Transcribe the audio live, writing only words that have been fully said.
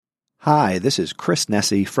Hi, this is Chris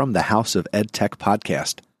Nesi from the House of EdTech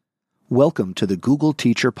podcast. Welcome to the Google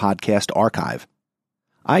Teacher Podcast Archive.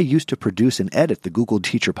 I used to produce and edit the Google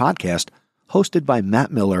Teacher Podcast, hosted by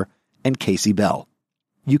Matt Miller and Casey Bell.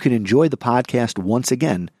 You can enjoy the podcast once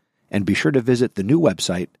again, and be sure to visit the new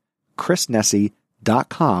website,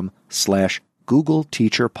 chrisnesi.com/Google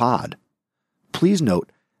Teacher Pod. Please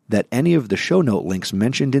note that any of the show note links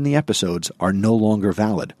mentioned in the episodes are no longer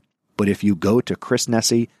valid, but if you go to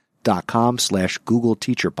chrisnesi.com/Google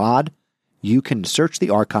Teacher Pod, you can search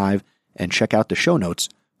the archive and check out the show notes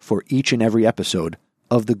for each and every episode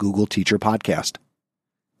of the Google Teacher Podcast.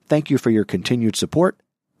 Thank you for your continued support,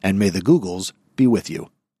 and may the Googles be with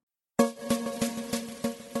you.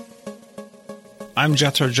 I'm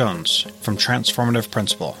Jethro Jones from Transformative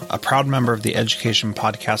Principal, a proud member of the Education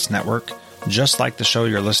Podcast Network, just like the show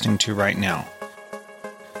you're listening to right now.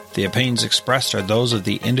 The opinions expressed are those of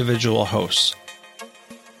the individual hosts.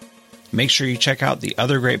 Make sure you check out the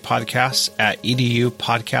other great podcasts at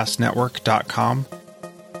edupodcastnetwork.com.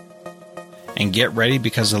 And get ready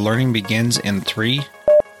because the learning begins in 3,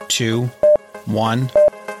 2, 1.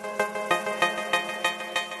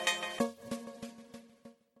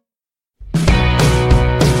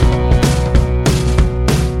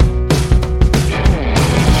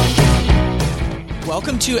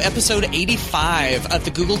 Welcome to episode 85 of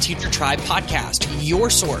the Google Teacher Tribe podcast, your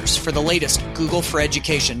source for the latest Google for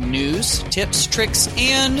Education news, tips, tricks,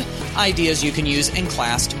 and ideas you can use in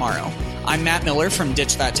class tomorrow. I'm Matt Miller from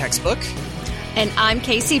Ditch That Textbook. And I'm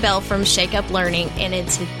Casey Bell from Shake Up Learning. And in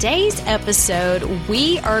today's episode,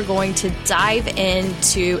 we are going to dive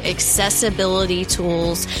into accessibility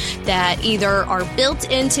tools that either are built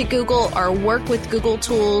into Google or work with Google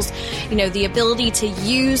tools. You know, the ability to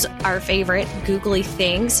use our favorite googly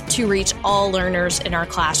things to reach all learners in our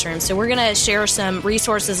classroom. So we're going to share some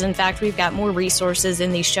resources. In fact, we've got more resources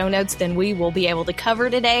in these show notes than we will be able to cover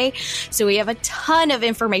today. So we have a ton of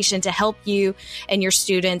information to help you and your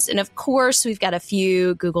students. And of course, we've got a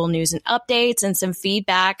few Google News and updates and some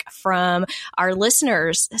feedback from our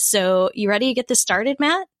listeners. So you ready to get this started,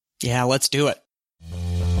 Matt? Yeah, let's do it.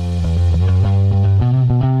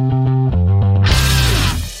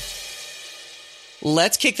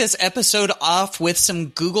 Let's kick this episode off with some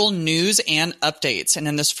Google News and updates. And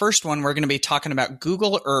in this first one, we're going to be talking about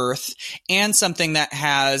Google Earth and something that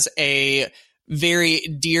has a very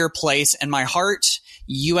dear place in my heart,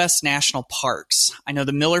 U.S. national parks. I know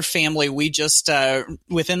the Miller family, we just,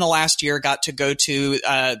 within the last year, got to go to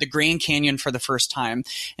the Grand Canyon for the first time.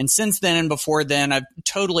 And since then and before then, I've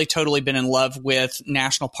totally been in love with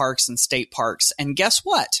national parks and state parks. And guess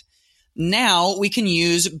what? Now we can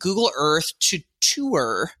use Google Earth to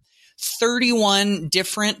tour 31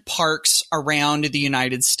 different parks around the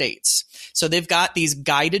United States. So they've got these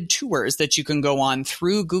guided tours that you can go on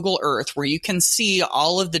through Google Earth where you can see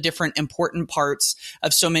all of the different important parts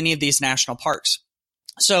of so many of these national parks.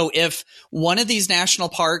 So if one of these national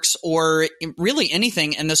parks or really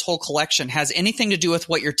anything in this whole collection has anything to do with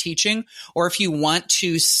what you're teaching, or if you want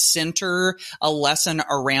to center a lesson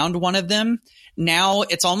around one of them, now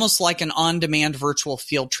it's almost like an on-demand virtual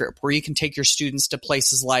field trip where you can take your students to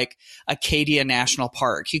places like Acadia National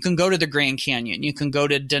Park. You can go to the Grand Canyon. You can go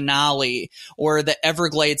to Denali or the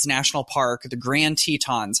Everglades National Park, the Grand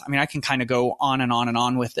Tetons. I mean, I can kind of go on and on and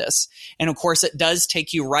on with this. And of course, it does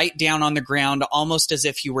take you right down on the ground, almost as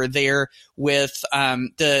if you were there with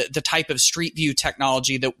the type of street view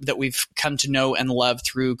technology that we've come to know and love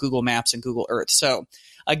through Google Maps and Google Earth. So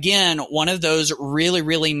again, one of those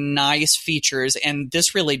really nice features, and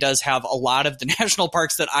this really does have a lot of the national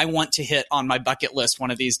parks that I want to hit on my bucket list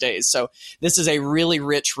one of these days. So this is a really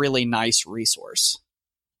rich, really nice resource.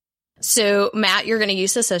 So, Matt, you're going to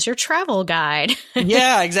use this as your travel guide.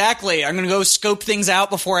 Yeah, exactly. I'm going to go scope things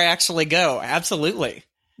out before I actually go. Absolutely.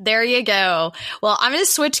 There you go. Well, I'm going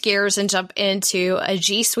to switch gears and jump into a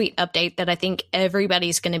G Suite update that I think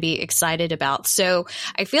everybody's going to be excited about. So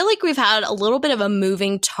I feel like we've had a little bit of a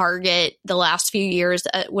moving target the last few years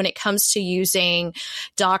when it comes to using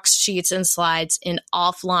docs, sheets, and slides in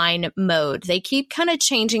offline mode. They keep kind of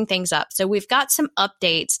changing things up. So we've got some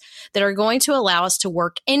updates that are going to allow us to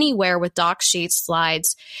work anywhere with docs, sheets,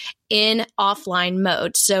 slides in offline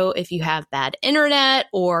mode. So if you have bad internet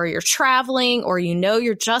or you're traveling or you know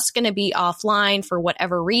you're just going to be offline for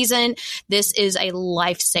whatever reason, this is a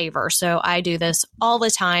lifesaver. So I do this all the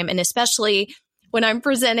time, and especially when I'm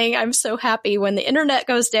presenting, I'm so happy when the internet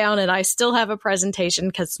goes down and I still have a presentation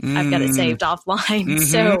because I've got it saved offline.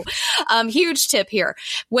 So huge tip here.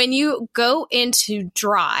 When you go into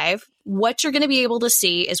Drive, what you're going to be able to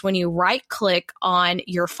see is when you right click on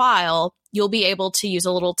your file, you'll be able to use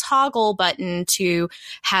a little toggle button to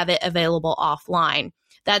have it available offline.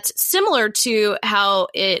 That's similar to how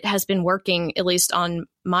it has been working, at least on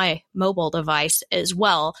my mobile device as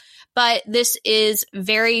well. But this is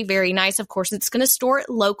very, very nice. Of course, it's going to store it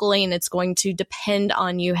locally, and it's going to depend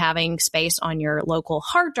on you having space on your local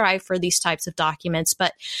hard drive for these types of documents.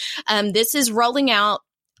 But this is rolling out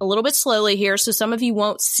a little bit slowly here. So some of you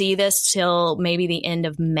won't see this till maybe the end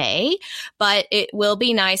of May, but it will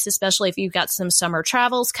be nice, especially if you've got some summer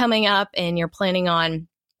travels coming up and you're planning on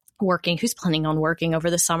working. Who's planning on working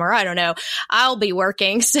over the summer? I don't know. I'll be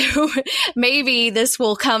working. So maybe this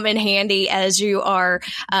will come in handy as you are,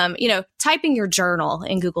 typing your journal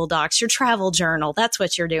in Google Docs, your travel journal. That's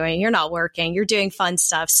what you're doing. You're not working. You're doing fun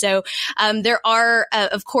stuff. So there are,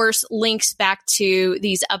 of course, links back to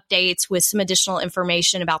these updates with some additional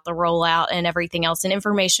information about the rollout and everything else, and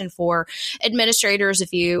information for administrators.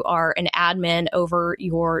 If you are an admin over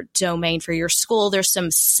your domain for your school, there's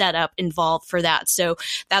some setup involved for that. So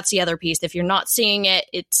that's the other piece. If you're not seeing it,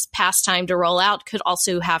 it's past time to roll out. Could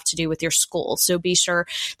also have to do with your school. So be sure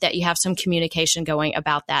that you have some communication going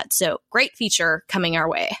about that. So great feature coming our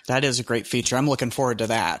way. That is a great feature. I'm looking forward to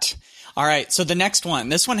that. All right. So the next one,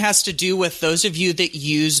 this one has to do with those of you that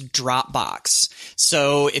use Dropbox.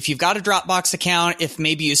 So if you've got a Dropbox account, if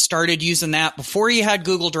maybe you started using that before you had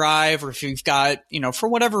Google Drive, or if you've got, for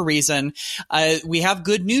whatever reason, we have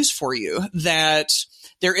good news for you that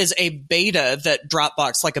there is a beta that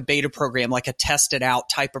Dropbox, like a beta program, like a tested out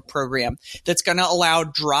type of program, that's going to allow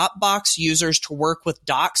Dropbox users to work with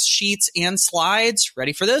docs, sheets, and slides.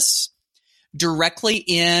 Ready for this? Directly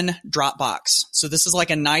in Dropbox. So this is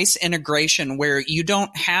like a nice integration where you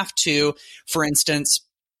don't have to, for instance,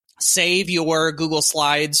 save your Google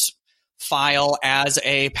Slides file as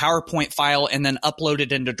a PowerPoint file and then upload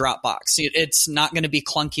it into Dropbox. It's not going to be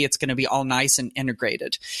clunky. It's going to be all nice and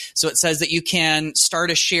integrated. So it says that you can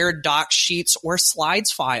start a shared docs, sheets, or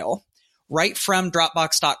slides file right from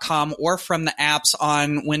Dropbox.com or from the apps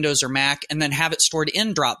on Windows or Mac, and then have it stored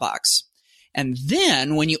in Dropbox. And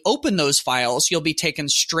then when you open those files, you'll be taken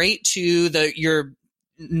straight to your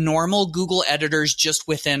normal Google editors just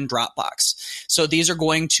within Dropbox. So these are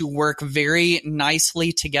going to work very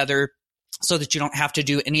nicely together so that you don't have to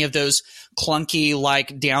do any of those clunky,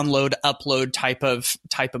 like download, upload type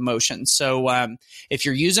of motion. So if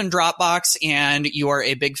you're using Dropbox and you are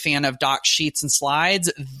a big fan of docs, sheets, and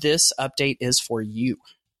slides, this update is for you.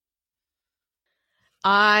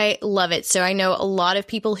 I love it. So I know a lot of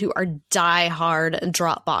people who are diehard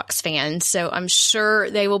Dropbox fans, so I'm sure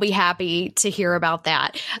they will be happy to hear about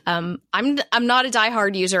that. I'm not a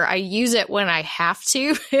diehard user. I use it when I have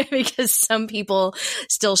to because some people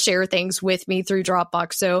still share things with me through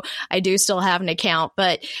Dropbox, so I do still have an account.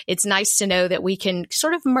 But it's nice to know that we can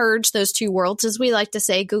sort of merge those two worlds, as we like to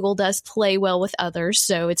say. Google does play well with others,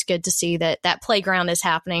 so it's good to see that playground is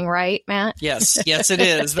happening, right, Matt? Yes, it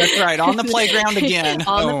is. That's right. On the playground again.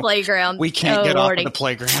 The playground. We can't get off of the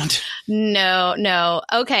playground. No.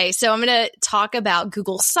 Okay, so I'm going to talk about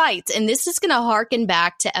Google Sites, and this is going to harken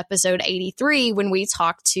back to episode 83 when we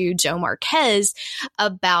talked to Joe Marquez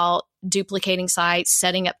about duplicating sites,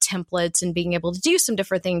 setting up templates, and being able to do some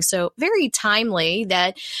different things. So very timely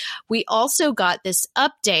that we also got this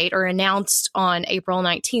update, or announced on April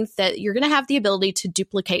 19th, that you're going to have the ability to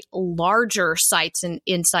duplicate larger sites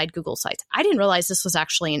inside Google Sites. I didn't realize this was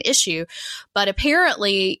actually an issue, but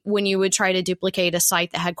apparently when you would try to duplicate a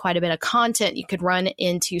site that had quite a bit of content, you could run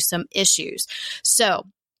into some issues. So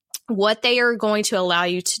what they are going to allow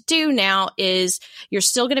you to do now is you're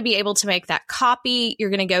still going to be able to make that copy.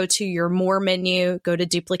 You're going to go to your More menu, go to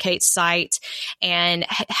Duplicate Site, and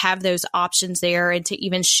have those options there, and to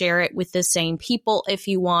even share it with the same people if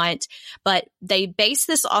you want. But they base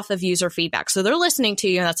this off of user feedback. So they're listening to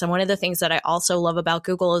you. And that's one of the things that I also love about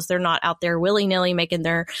Google is they're not out there willy-nilly making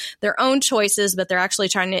their own choices, but they're actually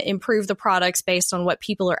trying to improve the products based on what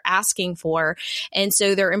people are asking for. And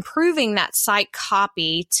so they're improving that site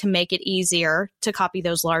copy to make it easier to copy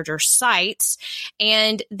those larger sites.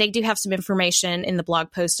 And they do have some information in the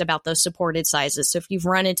blog post about those supported sizes. So if you've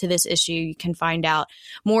run into this issue, you can find out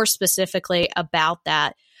more specifically about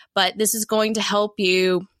that. But this is going to help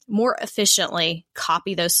you more efficiently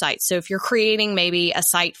copy those sites. So if you're creating maybe a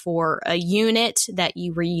site for a unit that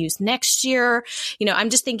you reuse next year, I'm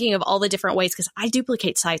just thinking of all the different ways because I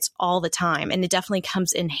duplicate sites all the time and it definitely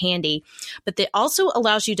comes in handy. But it also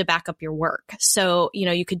allows you to back up your work. So,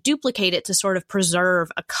 you could duplicate it to sort of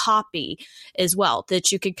preserve a copy as well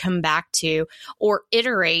that you could come back to or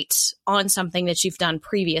iterate on something that you've done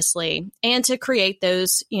previously and to create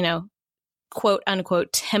those, quote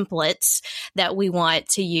unquote templates that we want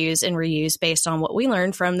to use and reuse based on what we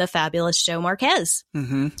learned from the fabulous Joe Marquez.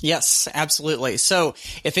 Mm-hmm. Yes, absolutely. So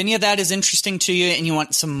if any of that is interesting to you and you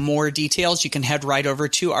want some more details, you can head right over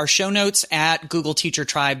to our show notes at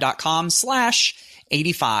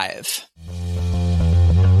googleteachertribe.com/85.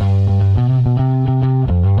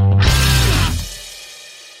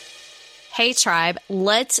 Hey Tribe,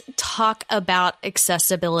 let's talk about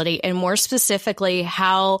accessibility and more specifically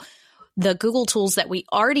how the Google tools that we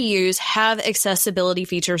already use have accessibility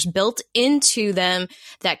features built into them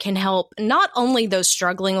that can help not only those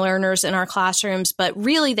struggling learners in our classrooms, but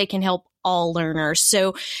really they can help all learners.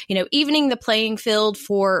 So, evening the playing field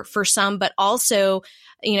for some, but also,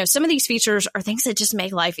 some of these features are things that just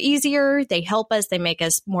make life easier. They help us, they make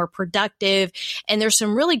us more productive. And there's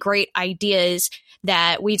some really great ideas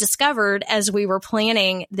that we discovered as we were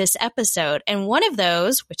planning this episode. And one of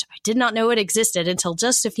those, which I did not know it existed until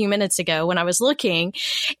just a few minutes ago when I was looking,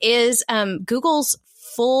 is Google's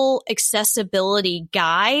full accessibility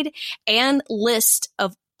guide and list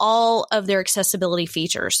of all of their accessibility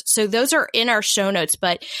features. So those are in our show notes,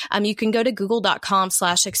 but you can go to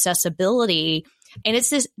google.com/accessibility. And it's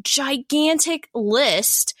this gigantic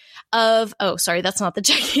list of, that's not the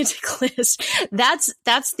gigantic list.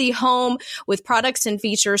 That's the home with products and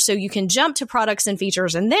features. So you can jump to products and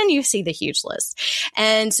features and then you see the huge list.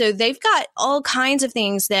 And so they've got all kinds of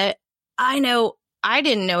things that I know I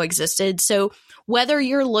didn't know existed. So whether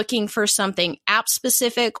you're looking for something app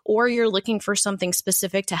specific or you're looking for something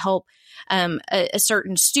specific to help a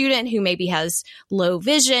certain student who maybe has low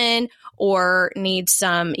vision or needs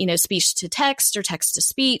some, speech to text or text to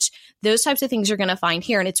speech, those types of things you're going to find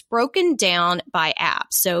here. And it's broken down by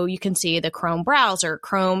app. So you can see the Chrome browser,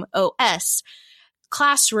 Chrome OS,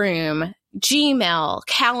 Classroom, Gmail,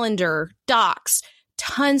 Calendar, Docs,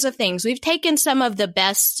 tons of things. We've taken some of the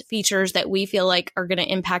best features that we feel like are going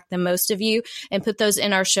to impact the most of you and put those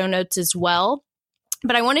in our show notes as well.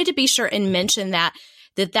 But I wanted to be sure and mention that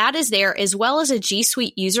is there, as well as a G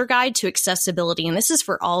Suite user guide to accessibility. And this is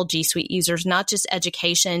for all G Suite users, not just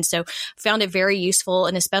education. So found it very useful.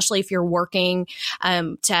 And especially if you're working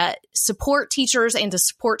to support teachers and to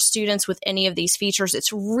support students with any of these features,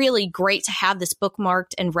 it's really great to have this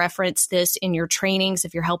bookmarked and reference this in your trainings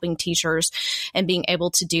if you're helping teachers and being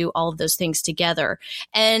able to do all of those things together.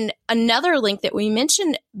 And another link that we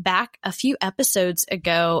mentioned back a few episodes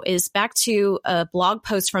ago is back to a blog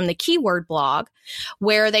post from the Keyword blog,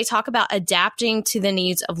 where they talk about adapting to the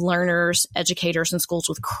needs of learners, educators, and schools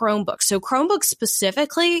with Chromebooks. So Chromebooks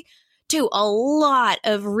specifically do a lot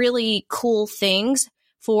of really cool things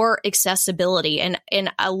for accessibility. And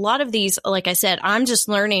a lot of these, like I said, I'm just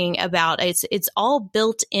learning about. It's all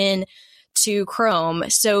built in to Chrome.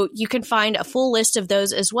 So you can find a full list of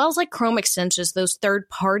those, as well as like Chrome extensions, those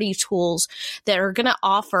third-party tools that are going to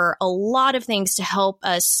offer a lot of things to help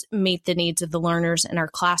us meet the needs of the learners in our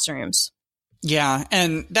classrooms. Yeah.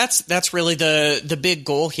 And that's really the big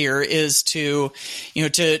goal here is to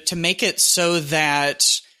make it so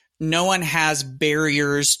that no one has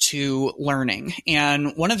barriers to learning.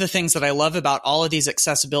 And one of the things that I love about all of these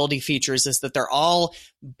accessibility features is that they're all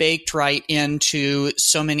baked right into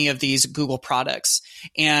so many of these Google products.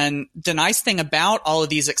 And the nice thing about all of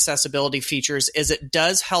these accessibility features is it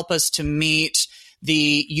does help us to meet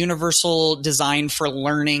the Universal Design for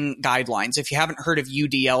Learning guidelines. If you haven't heard of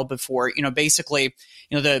UDL before, basically,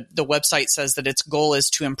 the website says that its goal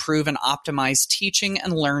is to improve and optimize teaching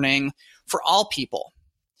and learning for all people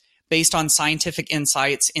based on scientific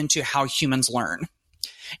insights into how humans learn.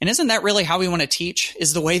 And isn't that really how we want to teach,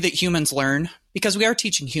 is the way that humans learn? Because we are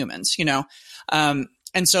teaching humans,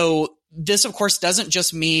 and so this, of course, doesn't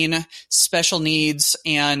just mean special needs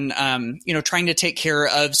and, trying to take care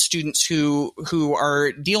of students who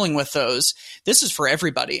are dealing with those. This is for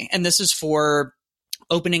everybody. And this is for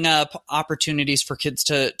opening up opportunities for kids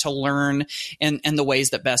to learn in the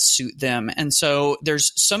ways that best suit them. And so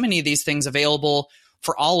there's so many of these things available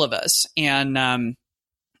for all of us. And,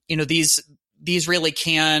 these really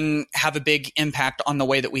can have a big impact on the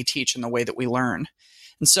way that we teach and the way that we learn.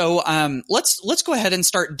 And so let's go ahead and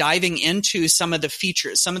start diving into some of the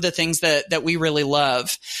features, some of the things that we really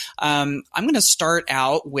love. I'm going to start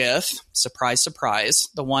out with, surprise, surprise,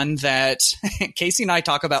 the one that Casey and I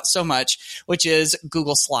talk about so much, which is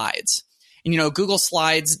Google Slides. And, Google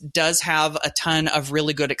Slides does have a ton of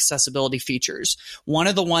really good accessibility features. One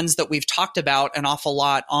of the ones that we've talked about an awful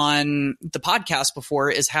lot on the podcast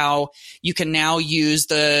before is how you can now use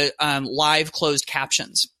the live closed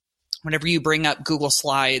captions. Whenever you bring up Google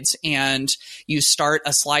Slides and you start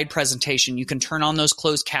a slide presentation, you can turn on those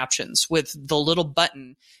closed captions with the little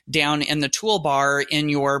button down in the toolbar in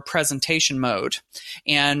your presentation mode.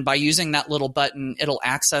 And by using that little button, it'll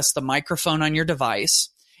access the microphone on your device.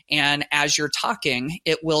 And as you're talking,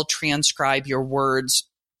 it will transcribe your words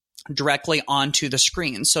directly onto the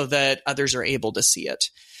screen so that others are able to see it.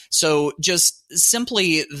 So just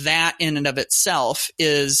simply that in and of itself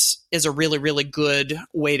is a really, really good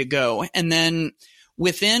way to go. And then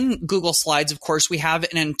within Google Slides, of course, we have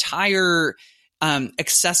an entire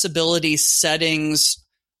accessibility settings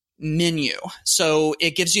menu. So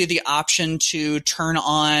it gives you the option to turn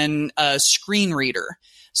on a screen reader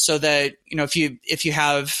so that, if you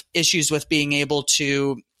have issues with being able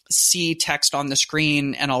to see text on the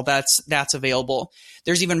screen and all that's available.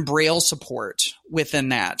 There's even Braille support within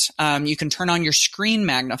that. You can turn on your screen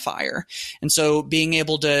magnifier. And so being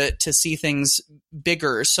able to see things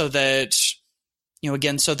bigger so that,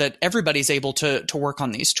 so that everybody's able to work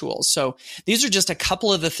on these tools. So these are just a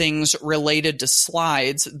couple of the things related to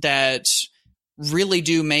slides that really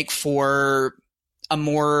do make for a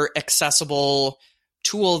more accessible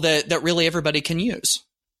tool that really everybody can use.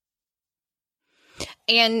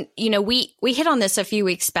 And, we hit on this a few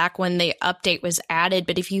weeks back when the update was added,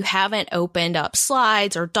 but if you haven't opened up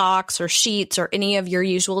Slides or Docs or Sheets or any of your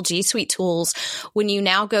usual G Suite tools, when you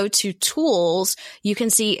now go to Tools, you can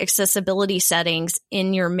see accessibility settings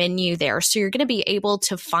in your menu there. So you're going to be able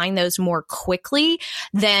to find those more quickly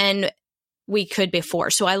than we could before.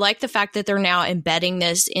 So I like the fact that they're now embedding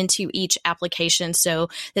this into each application so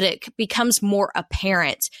that it becomes more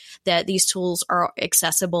apparent that these tools are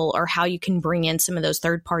accessible, or how you can bring in some of those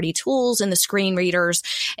third-party tools and the screen readers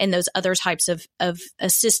and those other types of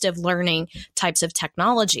assistive learning types of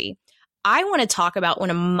technology. I want to talk about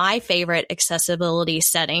one of my favorite accessibility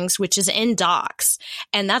settings, which is in Docs,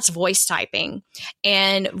 and that's voice typing.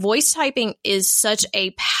 And voice typing is such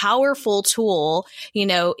a powerful tool.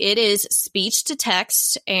 It is speech to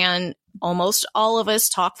text, and almost all of us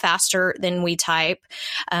talk faster than we type.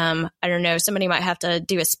 I don't know. Somebody might have to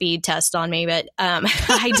do a speed test on me, but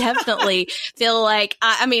I definitely feel like,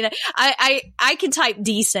 I can type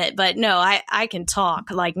decent, but no, I can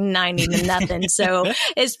talk like 90 to nothing. So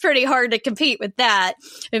it's pretty hard to compete with that.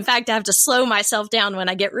 In fact, I have to slow myself down when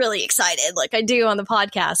I get really excited, like I do on the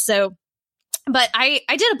podcast. So, but I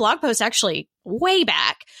did a blog post actually way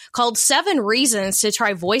back called 7 Reasons to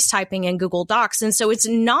Try Voice Typing in Google Docs. And so it's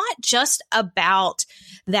not just about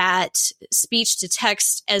that speech to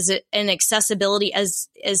text as an accessibility as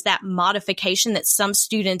that modification that some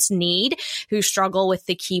students need who struggle with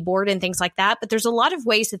the keyboard and things like that. But there's a lot of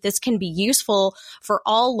ways that this can be useful for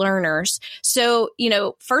all learners. So,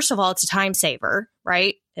 first of all, it's a time saver,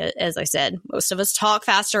 right? As I said, most of us talk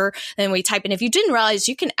faster than we type. And if you didn't realize,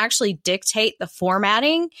 you can actually dictate the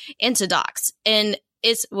formatting into Docs. And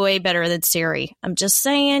it's way better than Siri. I'm just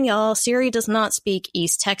saying, y'all, Siri does not speak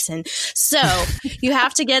East Texan. So you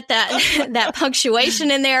have to get that punctuation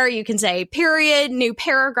in there. You can say period, new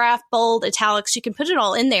paragraph, bold, italics. You can put it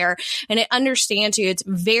all in there and it understands you. It's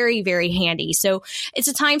very, very handy. So it's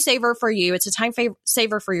a time saver for you. It's a time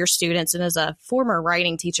saver for your students. And as a former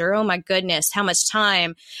writing teacher, oh my goodness, how much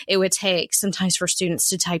time it would take sometimes for students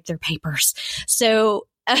to type their papers. So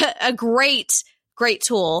a great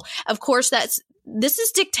tool. Of course, this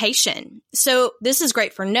is dictation. So this is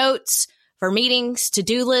great for notes, for meetings,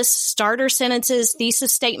 to-do lists, starter sentences,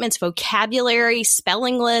 thesis statements, vocabulary,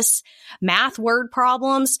 spelling lists, math word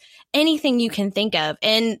problems, anything you can think of.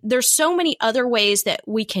 And there's so many other ways that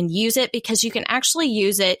we can use it, because you can actually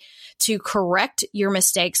use it to correct your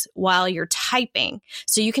mistakes while you're typing.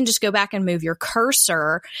 So you can just go back and move your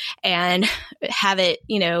cursor and have it,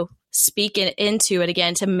 speak into it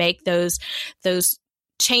again to make those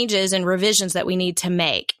changes and revisions that we need to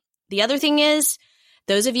make. The other thing is,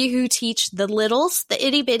 those of you who teach the littles, the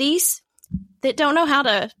itty bitties that don't know how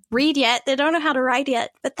to read yet, they don't know how to write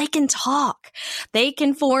yet, but they can talk. They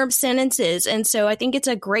can form sentences. And so I think it's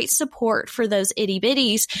a great support for those itty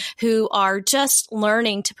bitties who are just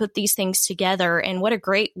learning to put these things together. And what a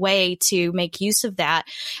great way to make use of that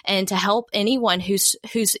and to help anyone who's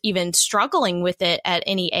even struggling with it at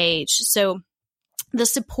any age. So The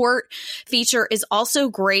support feature is also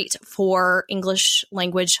great for English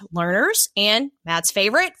language learners and Matt's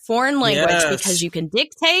favorite, foreign language, because you can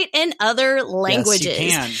dictate in other languages.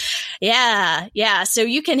 Yes, you can. Yeah. So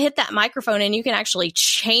you can hit that microphone and you can actually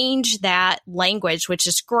change that language, which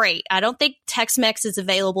is great. I don't think Tex-Mex is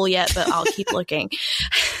available yet, but I'll keep looking.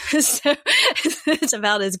 So it's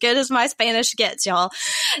about as good as my Spanish gets, y'all.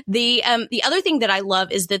 The other thing that I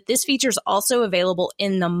love is that this feature is also available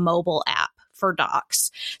in the mobile app for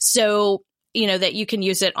docs. So, that you can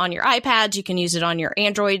use it on your iPads, you can use it on your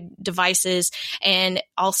Android devices, and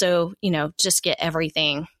also, just get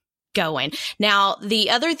everything going. Now,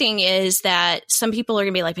 the other thing is that some people are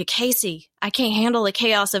going to be like, but Casey, I can't handle the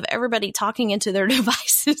chaos of everybody talking into their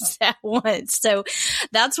devices at once. So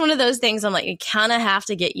that's one of those things I'm like, you kind of have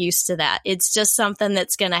to get used to that. It's just something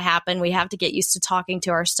that's going to happen. We have to get used to talking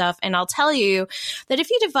to our stuff. And I'll tell you that if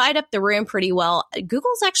you divide up the room pretty well,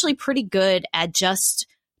 Google's actually pretty good at just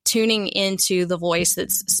tuning into the voice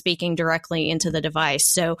that's speaking directly into the device.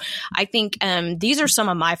 So I think these are some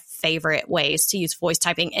of my favorite ways to use voice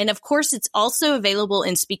typing. And of course, it's also available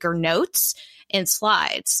in speaker notes and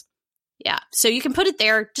slides. Yeah. So you can put it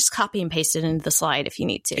there, just copy and paste it into the slide if you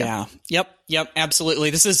need to. Yeah. Yep.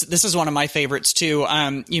 Absolutely. This is one of my favorites too.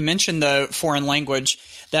 You mentioned the foreign language.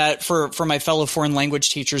 That for my fellow foreign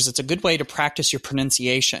language teachers, it's a good way to practice your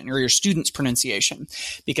pronunciation or your students' pronunciation.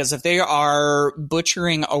 Because if they are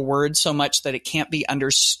butchering a word so much that it can't be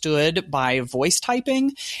understood by voice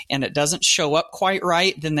typing and it doesn't show up quite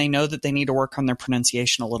right, then they know that they need to work on their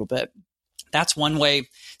pronunciation a little bit. That's one way.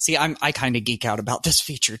 See, I kind of geek out about this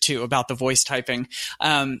feature too, about the voice typing.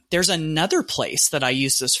 There's another place that I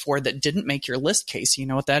use this for that didn't make your list, Casey. You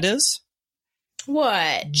know what that is?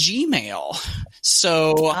 What? Gmail.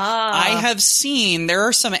 So I have seen there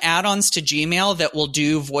are some add-ons to Gmail that will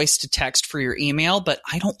do voice to text for your email, but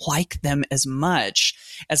I don't like them as much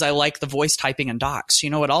as I like the voice typing in Docs. You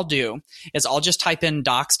know what I'll do is I'll just type in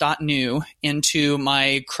docs.new into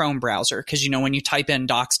my Chrome browser. Because, when you type in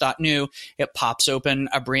docs.new, it pops open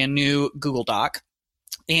a brand new Google Doc.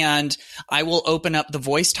 And I will open up the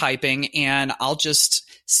voice typing and I'll just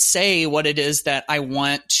say what it is that I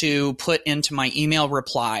want to put into my email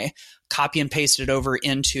reply, copy and paste it over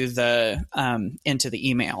into the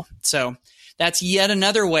email. So that's yet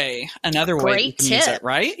another way you can use it,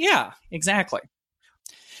 right? Yeah, exactly.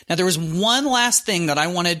 Now, there was one last thing that I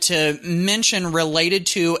wanted to mention related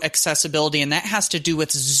to accessibility, and that has to do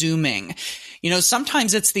with zooming.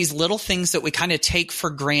 Sometimes it's these little things that we kind of take for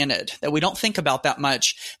granted that we don't think about that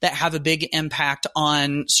much that have a big impact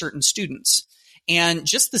on certain students. And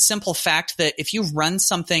just the simple fact that if you run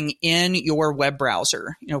something in your web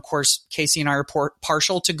browser, of course, Casey and I are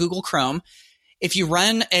partial to Google Chrome. If you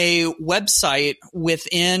run a website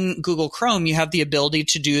within Google Chrome, you have the ability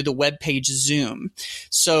to do the web page zoom.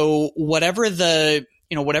 So whatever the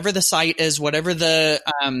site is, whatever the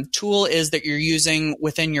tool is that you're using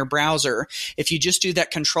within your browser, if you just do that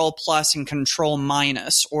Control plus and Control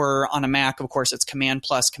minus, or on a Mac, of course, it's Command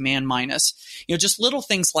plus, Command minus, just little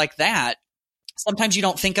things like that. Sometimes you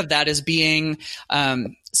don't think of that as being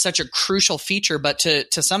such a crucial feature, but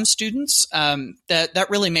to some students, that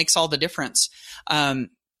really makes all the difference.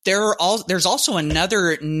 There's also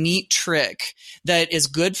another neat trick that is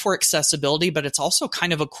good for accessibility, but it's also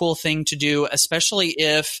kind of a cool thing to do, especially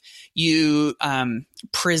if you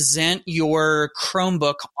present your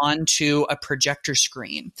Chromebook onto a projector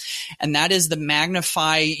screen. And that is the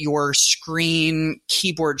magnify your screen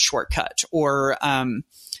keyboard shortcut, or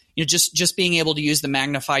just being able to use the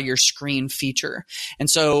magnify your screen feature. And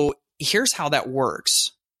so here's how that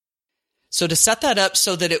works. So to set that up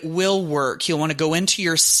so that it will work, you'll want to go into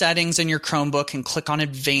your settings in your Chromebook and click on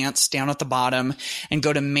Advanced down at the bottom and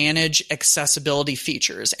go to Manage Accessibility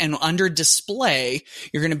Features. And under Display,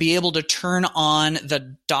 you're going to be able to turn on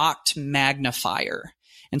the docked magnifier.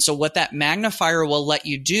 And so what that magnifier will let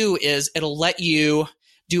you do is it'll let you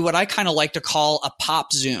do what I kind of like to call a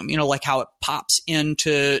pop zoom, like how it pops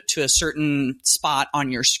into a certain spot on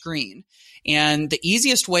your screen. And the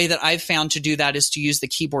easiest way that I've found to do that is to use the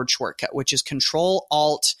keyboard shortcut, which is Control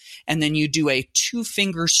Alt, and then you do a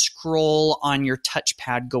 2-finger scroll on your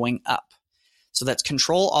touchpad going up. So that's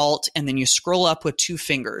Control Alt, and then you scroll up with 2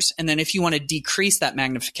 fingers. And then if you want to decrease that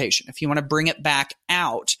magnification, if you want to bring it back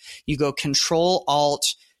out, you go Control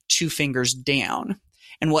Alt, 2 fingers down.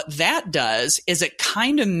 And what that does is it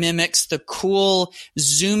kind of mimics the cool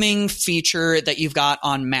zooming feature that you've got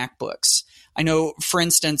on MacBooks. I know, for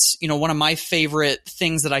instance, one of my favorite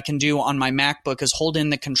things that I can do on my MacBook is hold in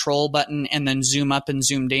the control button and then zoom up and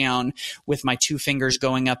zoom down with my 2 fingers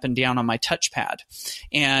going up and down on my touchpad.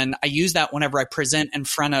 And I use that whenever I present in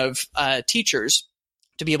front of teachers.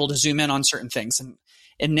 to be able to zoom in on certain things. And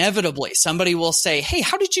inevitably, somebody will say, hey,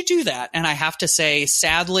 how did you do that? And I have to say,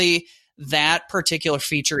 sadly, that particular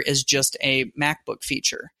feature is just a MacBook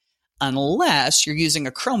feature, unless you're using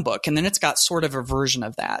a Chromebook, and then it's got sort of a version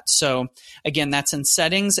of that. So again, that's in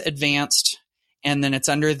Settings, Advanced, and then it's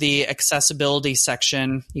under the Accessibility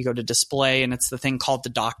section. You go to Display, and it's the thing called the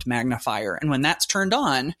Docked Magnifier. And when that's turned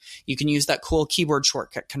on, you can use that cool keyboard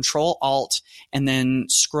shortcut, Control-Alt, and then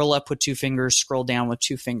scroll up with 2 fingers, scroll down with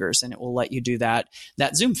 2 fingers, and it will let you do that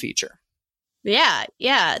zoom feature. Yeah,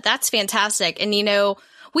 that's fantastic. And,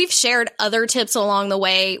 we've shared other tips along the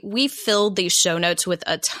way. We filled these show notes with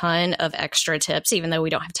a ton of extra tips, even though we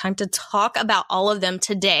don't have time to talk about all of them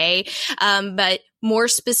today. But more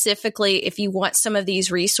specifically, if you want some of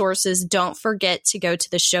these resources, don't forget to go to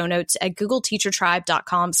the show notes at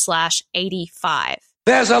googleteachertribe.com/85.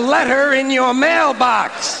 There's a letter in your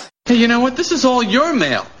mailbox. Hey, you know what? This is all your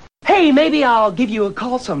mail. Hey, maybe I'll give you a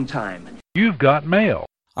call sometime. You've got mail.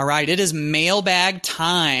 All right, it is mailbag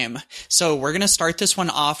time. So we're going to start this one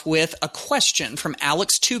off with a question from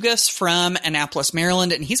Alex Tugas from Annapolis,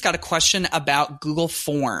 Maryland, and he's got a question about Google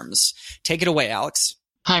Forms. Take it away, Alex.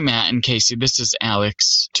 Hi, Matt and Casey. This is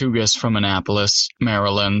Alex Tugas from Annapolis,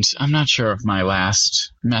 Maryland. I'm not sure if my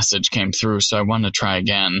last message came through, so I want to try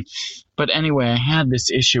again. But anyway, I had this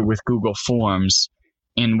issue with Google Forms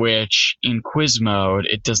in which, in quiz mode,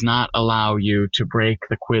 it does not allow you to break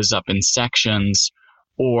the quiz up in sections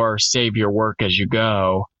or save your work as you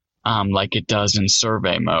go, like it does in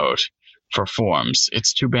survey mode for forms.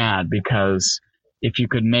 It's too bad, because if you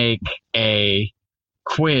could make a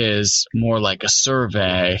quiz more like a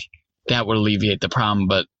survey, that would alleviate the problem,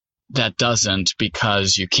 but that doesn't,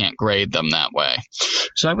 because you can't grade them that way.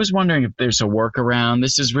 So I was wondering if there's a workaround.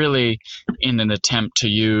 This is really in an attempt to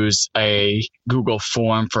use a Google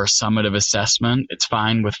form for a summative assessment. It's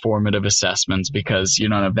fine with formative assessments because you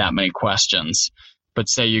don't have that many questions. But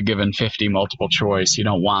say you're given 50 multiple choice, you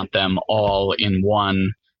don't want them all in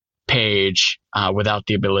one page without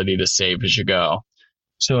the ability to save as you go.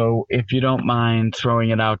 So if you don't mind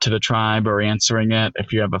throwing it out to the tribe or answering it,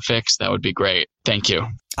 if you have a fix, that would be great. Thank you.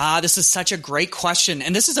 This is such a great question.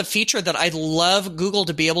 And this is a feature that I'd love Google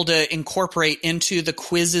to be able to incorporate into the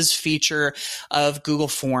quizzes feature of Google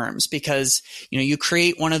Forms, because, you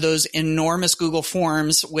create one of those enormous Google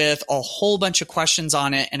Forms with a whole bunch of questions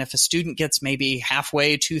on it. And if a student gets maybe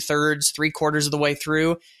halfway, 2/3, 3/4 of the way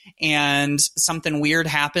through, and something weird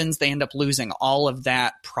happens, they end up losing all of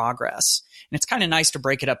that progress. And it's kind of nice to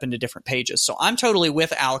break it up into different pages. So I'm totally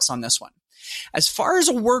with Alex on this one. As far as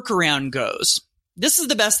a workaround goes, this is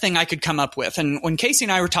the best thing I could come up with. And when Casey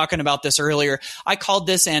and I were talking about this earlier, I called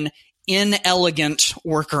this an inelegant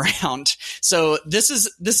workaround. So this is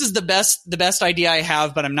the best idea I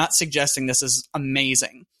have, but I'm not suggesting this is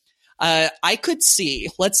amazing. I could see,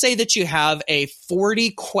 let's say that you have a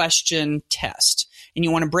 40 question test and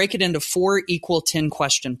you want to break it into 4 equal 10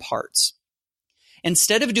 question parts.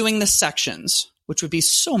 Instead of doing the sections, which would be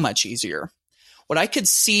so much easier, what I could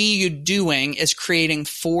see you doing is creating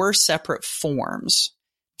 4 separate forms,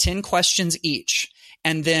 10 questions each.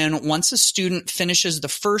 And then once a student finishes the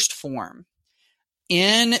first form,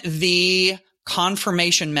 in the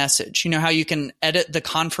confirmation message, you know how you can edit the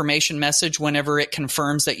confirmation message whenever it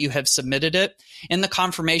confirms that you have submitted it? In the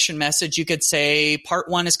confirmation message, you could say, part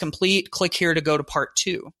 1 is complete, click here to go to part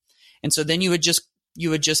 2. And so then you would just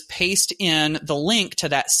paste in the link to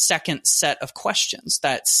that second set of questions,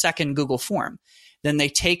 that second Google form. Then they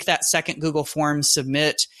take that second Google form,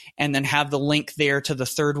 submit, and then have the link there to the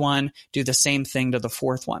third one, do the same thing to the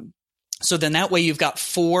fourth one. So then that way you've got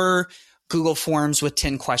 4 Google Forms with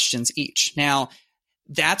 10 questions each. Now,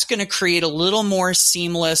 that's going to create a little more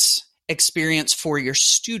seamless experience for your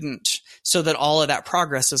student so that all of that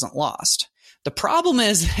progress isn't lost. The problem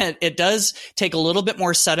is that it does take a little bit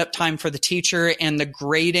more setup time for the teacher, and the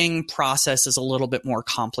grading process is a little bit more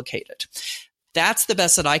complicated. That's the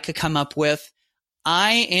best that I could come up with.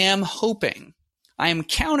 I am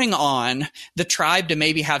counting on the tribe to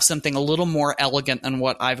maybe have something a little more elegant than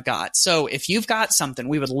what I've got. So if you've got something,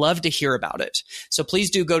 we would love to hear about it. So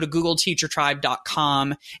please do go to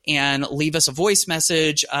googleteachertribe.com and leave us a voice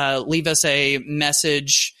message, leave us a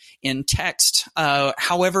message in text.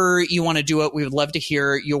 However you want to do it, we would love to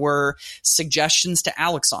hear your suggestions to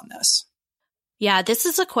Alex on this. Yeah, this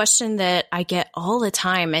is a question that I get all the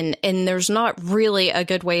time, and there's not really a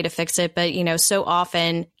good way to fix it. But, so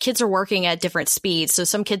often kids are working at different speeds. So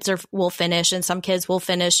some kids will finish and some kids will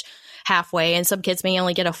finish halfway, and some kids may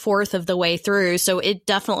only get a fourth of the way through. So it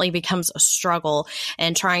definitely becomes a struggle,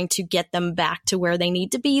 and trying to get them back to where they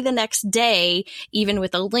need to be the next day, even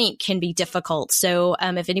with a link, can be difficult. So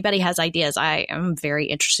if anybody has ideas, I am very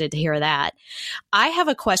interested to hear that. I have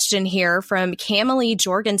a question here from Camilee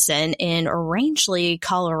Jorgensen in Rangeley,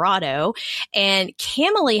 Colorado. And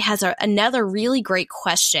Camilee has another really great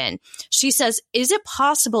question. She says, is it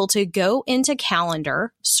possible to go into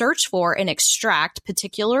Calendar, search for and extract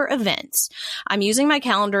particular events? I'm using my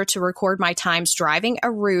calendar to record my times driving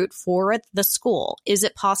a route for the school. Is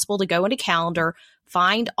it possible to go into Calendar,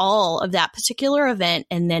 find all of that particular event,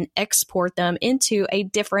 and then export them into a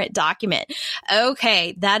different document?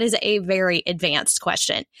 Okay, that is a very advanced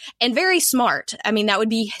question and very smart. I mean, that would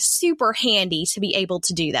be super handy to be able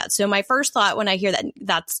to do that. So my first thought when I hear that,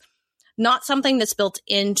 that's not something that's built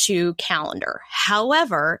into Calendar.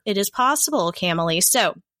 However, it is possible, Camilee.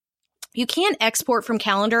 So you can export from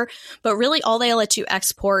Calendar, but really all they'll let you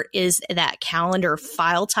export is that Calendar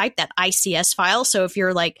file type, that ICS file. So if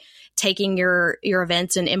you're like taking your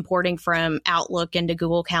events and importing from Outlook into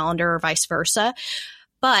Google Calendar or vice versa.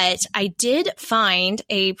 But I did find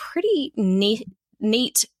a pretty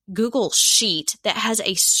neat Google Sheet that has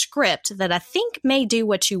a script that I think may do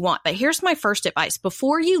what you want. But here's my first advice.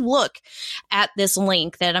 Before you look at this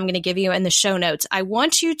link that I'm going to give you in the show notes, I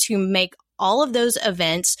want you to make all of those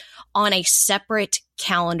events on a separate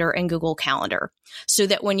calendar in Google Calendar, so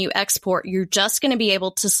that when you export, you're just going to be able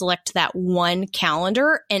to select that one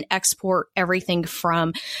calendar and export everything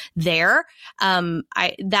from there.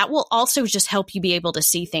 That will also just help you be able to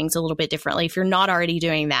see things a little bit differently if you're not already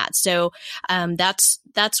doing that. So that's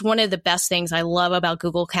one of the best things I love about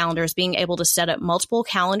Google Calendar, is being able to set up multiple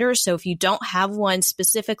calendars. So if you don't have one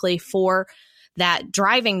specifically for that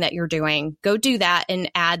driving that you're doing, go do that and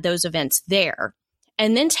add those events there.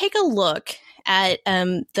 And then take a look at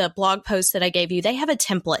the blog post that I gave you. They have a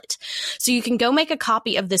template. So you can go make a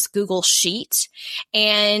copy of this Google Sheet,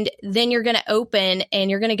 and then you're going to open and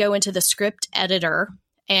you're going to go into the script editor,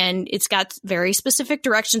 and it's got very specific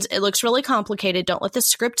directions. It looks really complicated. Don't let the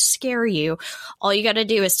script scare you. All you got to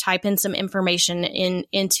do is type in some information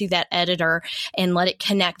into that editor and let it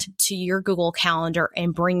connect to your Google Calendar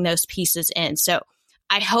and bring those pieces in. So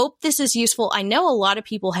I hope this is useful. I know a lot of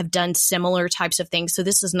people have done similar types of things, so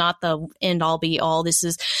this is not the end all be all. This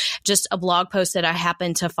is just a blog post that I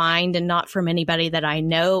happened to find, and not from anybody that I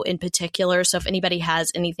know in particular. So if anybody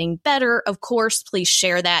has anything better, of course, please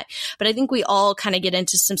share that. But I think we all kind of get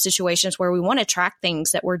into some situations where we want to track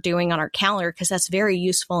things that we're doing on our calendar, because that's very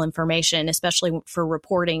useful information, especially for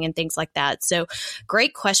reporting and things like that. So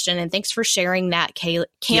great question, and thanks for sharing that, Camilee.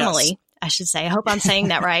 Yes. I should say. I hope I'm saying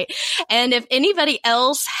that right. And if anybody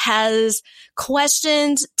else has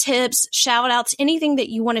questions, tips, shout outs, anything that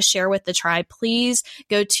you want to share with the tribe, please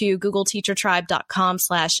go to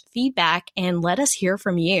googleteachertribe.com/feedback and let us hear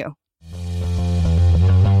from you.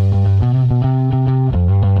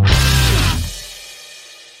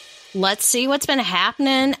 Let's see what's been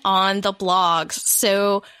happening on the blogs.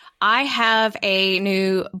 So I have a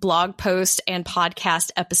new blog post and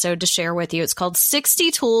podcast episode to share with you. It's called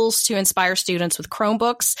 60 Tools to Inspire Students with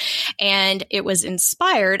Chromebooks. And it was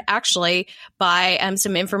inspired actually by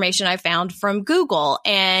some information I found from Google.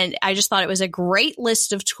 And I just thought it was a great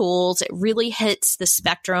list of tools. It really hits the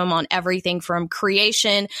spectrum on everything from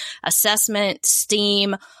creation, assessment,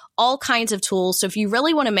 STEAM, all kinds of tools. So if you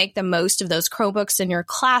really want to make the most of those Chromebooks in your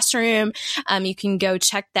classroom, you can go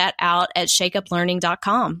check that out at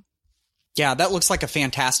shakeuplearning.com. Yeah, that looks like a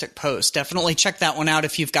fantastic post. Definitely check that one out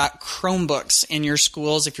if you've got Chromebooks in your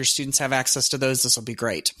schools. If your students have access to those, this will be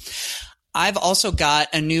great. I've also got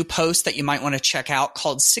a new post that you might want to check out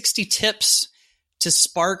called 60 Tips to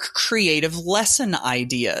Spark Creative Lesson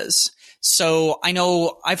Ideas. So I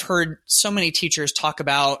know I've heard so many teachers talk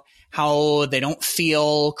about how they don't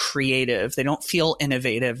feel creative, they don't feel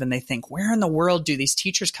innovative, and they think, where in the world do these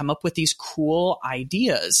teachers come up with these cool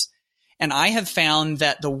ideas? And I have found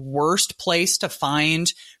that the worst place to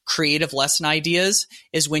find creative lesson ideas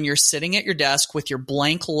is when you're sitting at your desk with your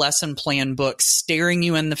blank lesson plan book staring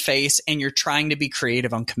you in the face and you're trying to be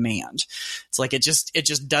creative on command. It's like it just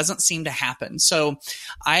doesn't seem to happen. So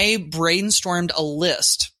I brainstormed a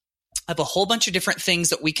list of a whole bunch of different things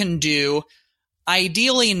that we can do,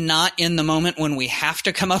 ideally not in the moment when we have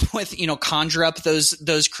to come up with, conjure up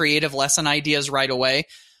those creative lesson ideas right away,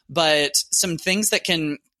 but some things that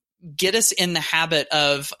can get us in the habit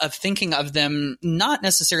of thinking of them, not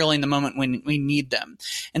necessarily in the moment when we need them.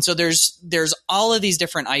 And so there's all of these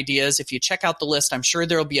different ideas. If you check out the list, I'm sure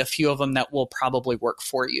there'll be a few of them that will probably work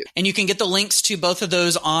for you. And you can get the links to both of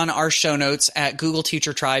those on our show notes at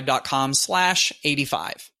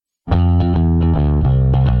googleteachertribe.com/85.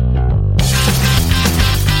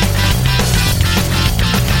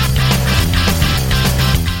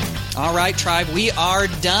 right, Tribe, we are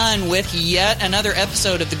done with yet another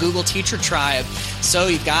episode of the Google Teacher Tribe. So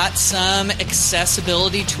you've got some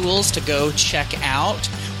accessibility tools to go check out.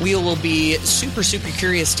 We will be super, super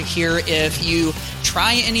curious to hear if you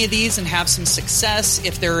try any of these and have some success.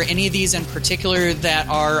 If there are any of these in particular that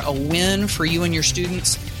are a win for you and your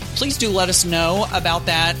students, please do let us know about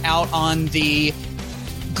that out on the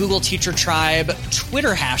Google Teacher Tribe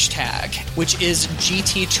Twitter hashtag, which is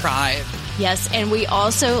GTTribe. Yes, and we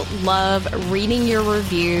also love reading your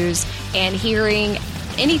reviews and hearing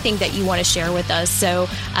anything that you want to share with us. So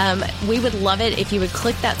we would love it if you would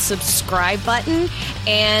click that subscribe button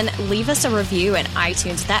and leave us a review in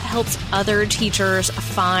iTunes. That helps other teachers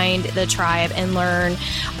find the tribe and learn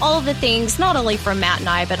all of the things, not only from Matt and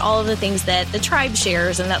I, but all of the things that the tribe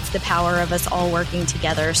shares. And that's the power of us all working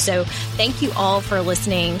together. So thank you all for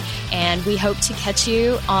listening. And we hope to catch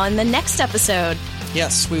you on the next episode.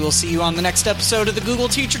 Yes, we will see you on the next episode of the Google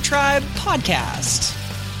Teacher Tribe podcast.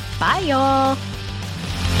 Bye, y'all.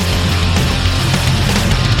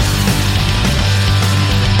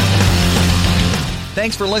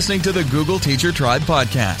 Thanks for listening to the Google Teacher Tribe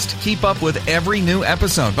podcast. Keep up with every new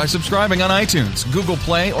episode by subscribing on iTunes, Google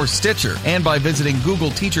Play, or Stitcher, and by visiting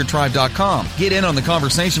GoogleTeacherTribe.com. Get in on the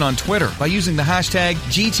conversation on Twitter by using the hashtag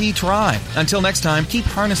GTTribe. Until next time, keep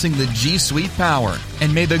harnessing the G Suite power,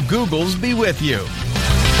 and may the Googles be with you.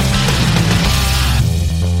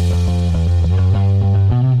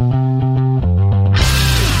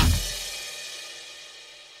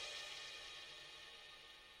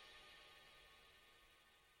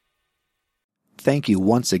 Thank you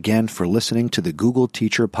once again for listening to the Google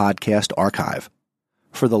Teacher Podcast Archive.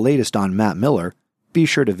 For the latest on Matt Miller, be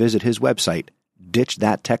sure to visit his website,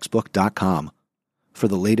 ditchthattextbook.com. For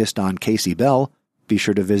the latest on Casey Bell, be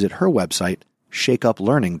sure to visit her website,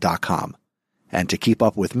 shakeuplearning.com. And to keep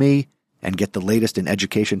up with me and get the latest in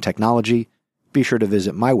education technology, be sure to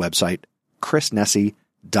visit my website,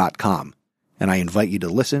 chrisnessy.com. And I invite you to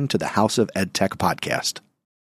listen to the House of EdTech podcast.